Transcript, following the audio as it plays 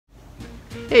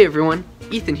Hey everyone,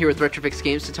 Ethan here with Retrofix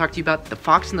Games to talk to you about The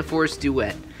Fox and the Forest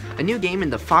Duet, a new game in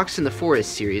the Fox and the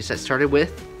Forest series that started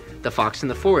with The Fox and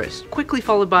the Forest, quickly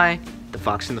followed by The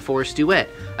Fox and the Forest Duet,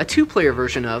 a two-player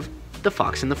version of The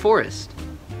Fox and the Forest.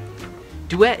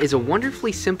 Duet is a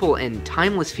wonderfully simple and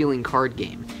timeless feeling card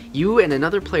game. You and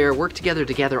another player work together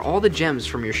to gather all the gems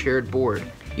from your shared board.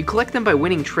 You collect them by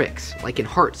winning tricks, like in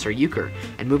hearts or euchre,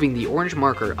 and moving the orange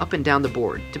marker up and down the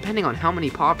board, depending on how many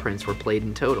paw prints were played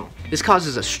in total. This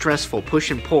causes a stressful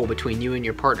push and pull between you and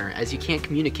your partner, as you can't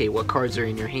communicate what cards are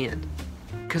in your hand.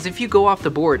 Because if you go off the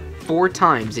board 4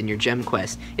 times in your gem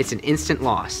quest, it's an instant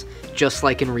loss, just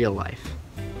like in real life.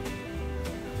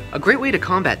 A great way to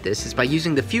combat this is by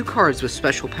using the few cards with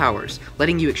special powers,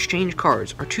 letting you exchange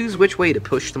cards or choose which way to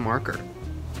push the marker.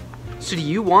 So do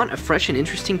you want a fresh and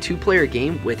interesting 2-player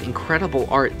game with incredible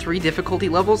art, 3 difficulty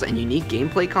levels, and unique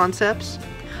gameplay concepts?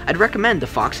 I'd recommend The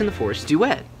Fox and the Forest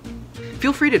Duet.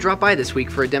 Feel free to drop by this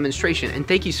week for a demonstration, and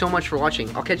thank you so much for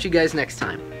watching. I'll catch you guys next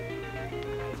time.